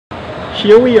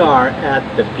Here we are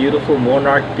at the beautiful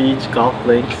Monarch Beach Golf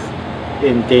Links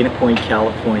in Dana Point,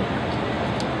 California.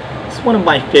 It's one of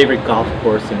my favorite golf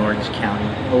courses in Orange County,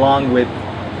 along with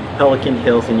Pelican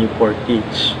Hills and Newport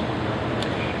Beach.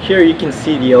 Here you can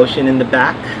see the ocean in the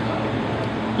back,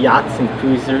 yachts and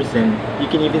cruisers, and you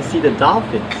can even see the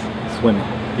dolphins swimming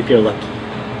if you're lucky.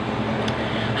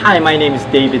 Hi, my name is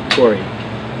David Torrey.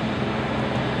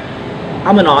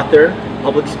 I'm an author,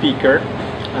 public speaker.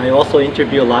 I also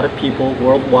interview a lot of people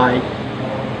worldwide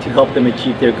to help them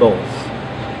achieve their goals.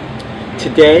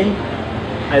 Today,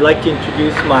 I'd like to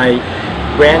introduce my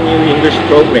brand new English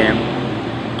program,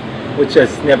 which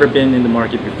has never been in the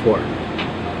market before.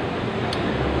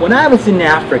 When I was in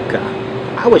Africa,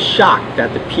 I was shocked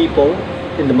that the people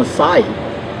in the Maasai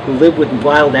who live with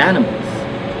wild animals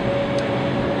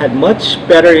had much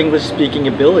better English speaking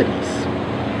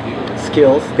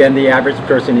skills than the average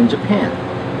person in Japan.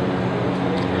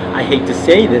 I hate to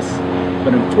say this,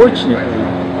 but unfortunately,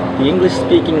 the English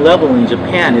speaking level in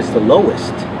Japan is the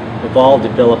lowest of all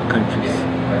developed countries.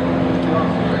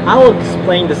 I will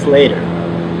explain this later,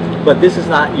 but this is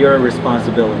not your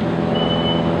responsibility.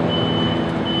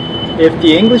 If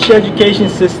the English education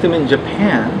system in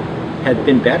Japan had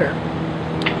been better,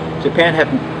 Japan had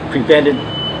prevented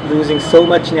losing so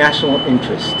much national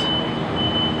interest.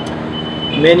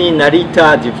 Many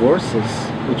Narita divorces,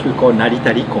 which we call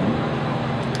Narita Rikon,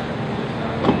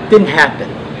 didn't happen.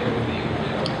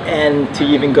 And to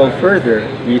even go further,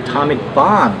 the atomic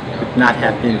bomb would not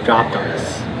have been dropped on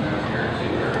us.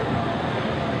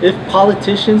 If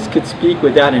politicians could speak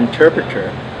without an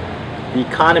interpreter, the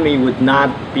economy would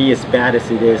not be as bad as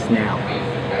it is now.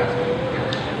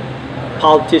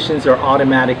 Politicians are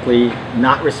automatically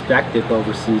not respected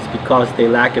overseas because they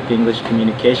lack of English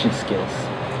communication skills.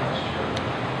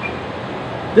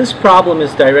 This problem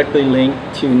is directly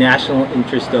linked to national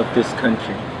interest of this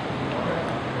country.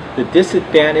 The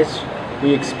disadvantages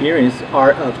we experience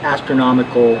are of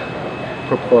astronomical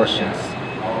proportions.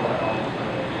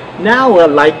 Now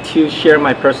I'd like to share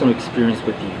my personal experience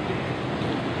with you.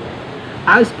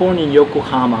 I was born in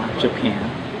Yokohama,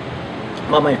 Japan,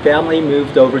 but my family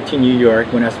moved over to New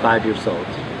York when I was 5 years old.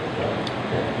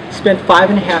 Spent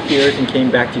 5.5 years and came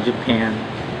back to Japan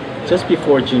just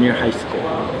before junior high school.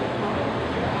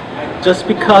 Just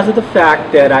because of the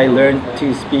fact that I learned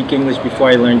to speak English before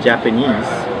I learned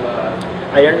Japanese,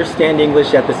 I understand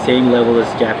English at the same level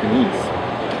as Japanese.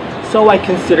 So I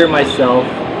consider myself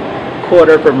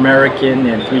quarter of American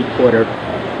and three-quarter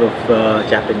of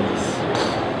Japanese.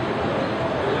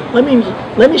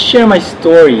 Let me share my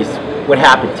stories, what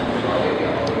happened to me.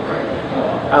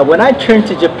 When I turned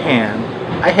to Japan,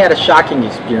 I had a shocking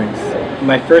experience in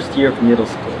my first year of middle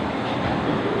school.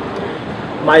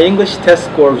 My English test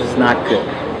score was not good.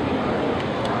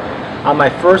 On my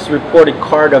first reported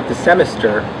card of the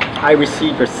semester, I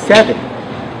received a 7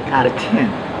 out of 10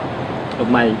 of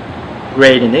my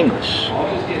grade in English.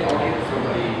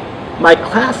 My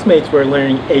classmates were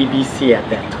learning ABC at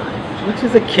that time, which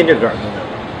is a kindergarten level.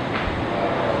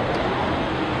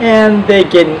 And they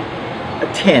get a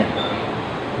 10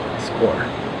 score.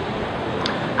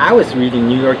 I was reading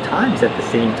New York Times at the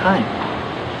same time,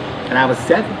 and I was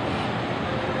 7.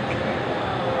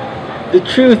 The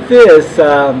truth is,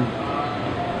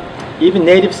 even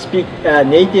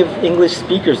native English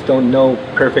speakers don't know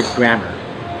perfect grammar.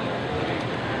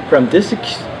 From this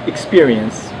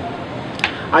experience,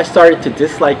 I started to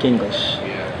dislike English,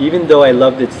 even though I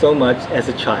loved it so much as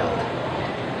a child.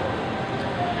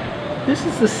 This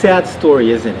is a sad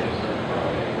story, isn't it?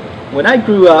 When I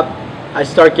grew up, I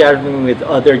started gathering with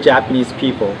other Japanese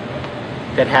people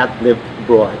that had lived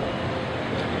abroad.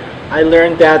 I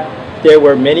learned that there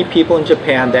were many people in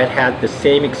Japan that had the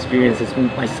same experience as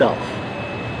myself.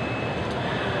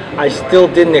 I still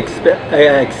didn't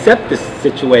accept this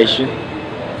situation,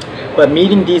 but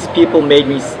meeting these people made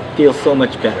me feel so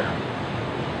much better.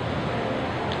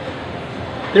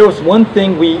 There was one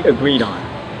thing we agreed on.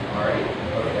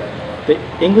 The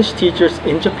English teachers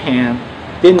in Japan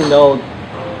didn't know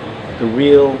the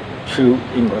real, true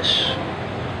English.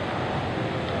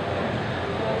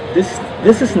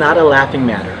 This is not a laughing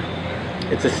matter.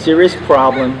 It's a serious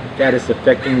problem that is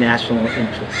affecting national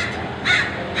interest.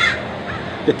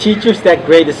 The teachers that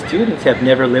grade the students have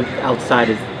never lived outside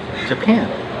of Japan,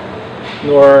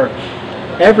 nor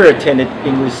ever attended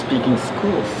English-speaking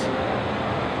schools.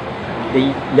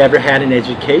 They never had an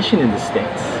education in the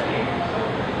States.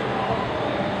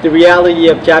 The reality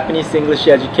of Japanese English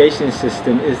education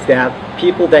system is that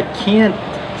people that can't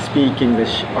speak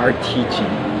English are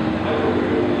teaching.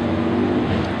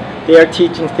 They are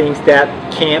teaching things that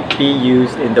can't be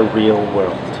used in the real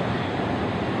world.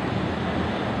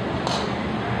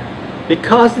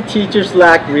 Because the teachers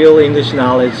lack real English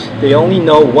knowledge, they only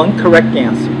know one correct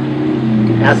answer.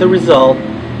 As a result,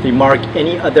 they mark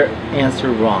any other answer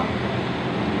wrong.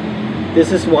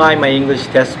 This is why my English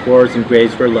test scores and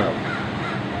grades were low.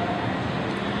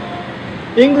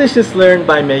 English is learned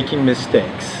by making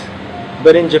mistakes,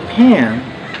 but in Japan,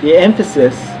 the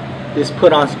emphasis is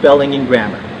put on spelling and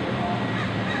grammar,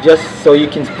 just so you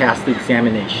can pass the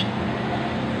examination.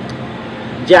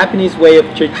 The Japanese way of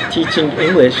teaching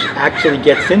English actually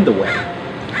gets in the way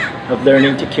of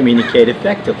learning to communicate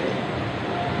effectively.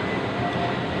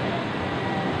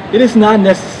 It is not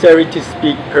necessary to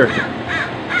speak perfectly.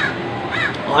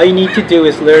 All you need to do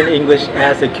is learn English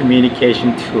as a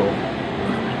communication tool.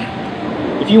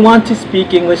 If you want to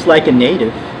speak English like a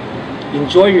native,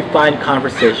 enjoy refined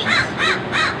conversations.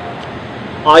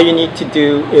 All you need to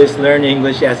do is learn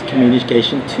English as a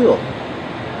communication tool.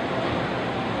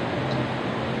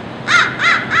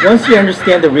 Once you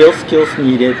understand the real skills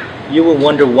needed, you will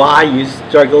wonder why you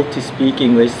struggled to speak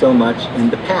English so much in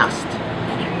the past.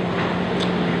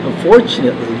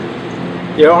 Unfortunately,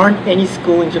 there aren't any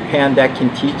school in Japan that can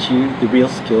teach you the real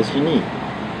skills you need.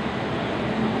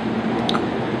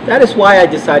 That is why I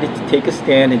decided to take a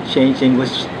stand and change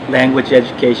English language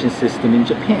education system in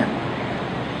Japan.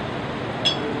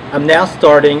 I'm now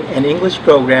starting an English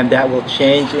program that will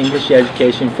change English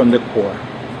education from the core.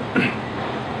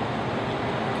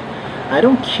 I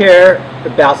don't care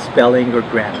about spelling or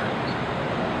grammar.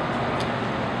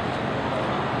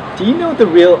 Do you know the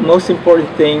most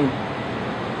important thing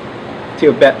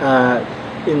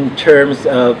in terms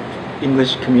of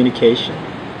English communication?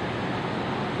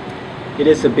 It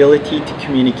is ability to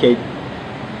communicate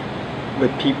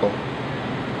with people.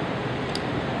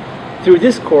 Through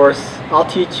this course, I'll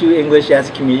teach you English as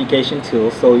a communication tool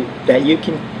so that you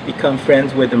can become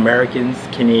friends with Americans,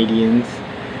 Canadians,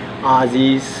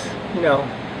 Aussies,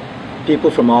 people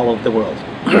from all over the world.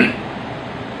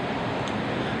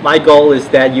 My goal is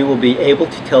that you will be able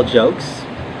to tell jokes,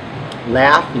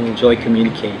 laugh, and enjoy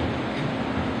communicating.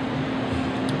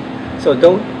 So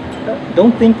don't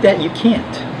think that you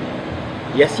can't.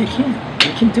 Yes, you can.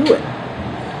 You can do it.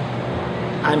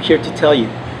 I'm here to tell you,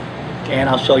 and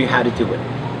I'll show you how to do it.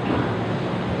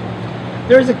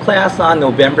 There's a class on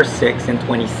November 6th and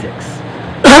 26th.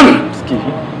 Excuse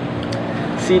me.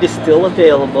 Seat is still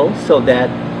available, so that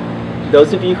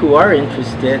those of you who are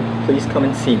interested, please come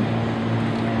and see me.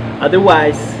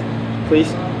 Otherwise,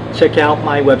 please check out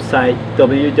my website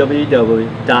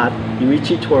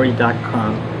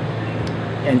www.yuichitori.com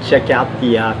and check out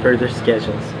the further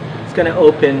schedules. It's going to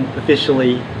open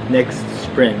officially next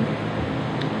spring.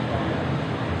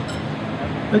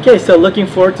 Okay, so looking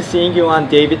forward to seeing you on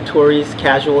David Tori's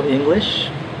Casual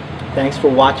English. Thanks for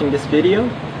watching this video,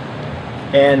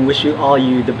 and wish you all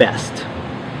the best.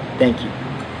 Thank you.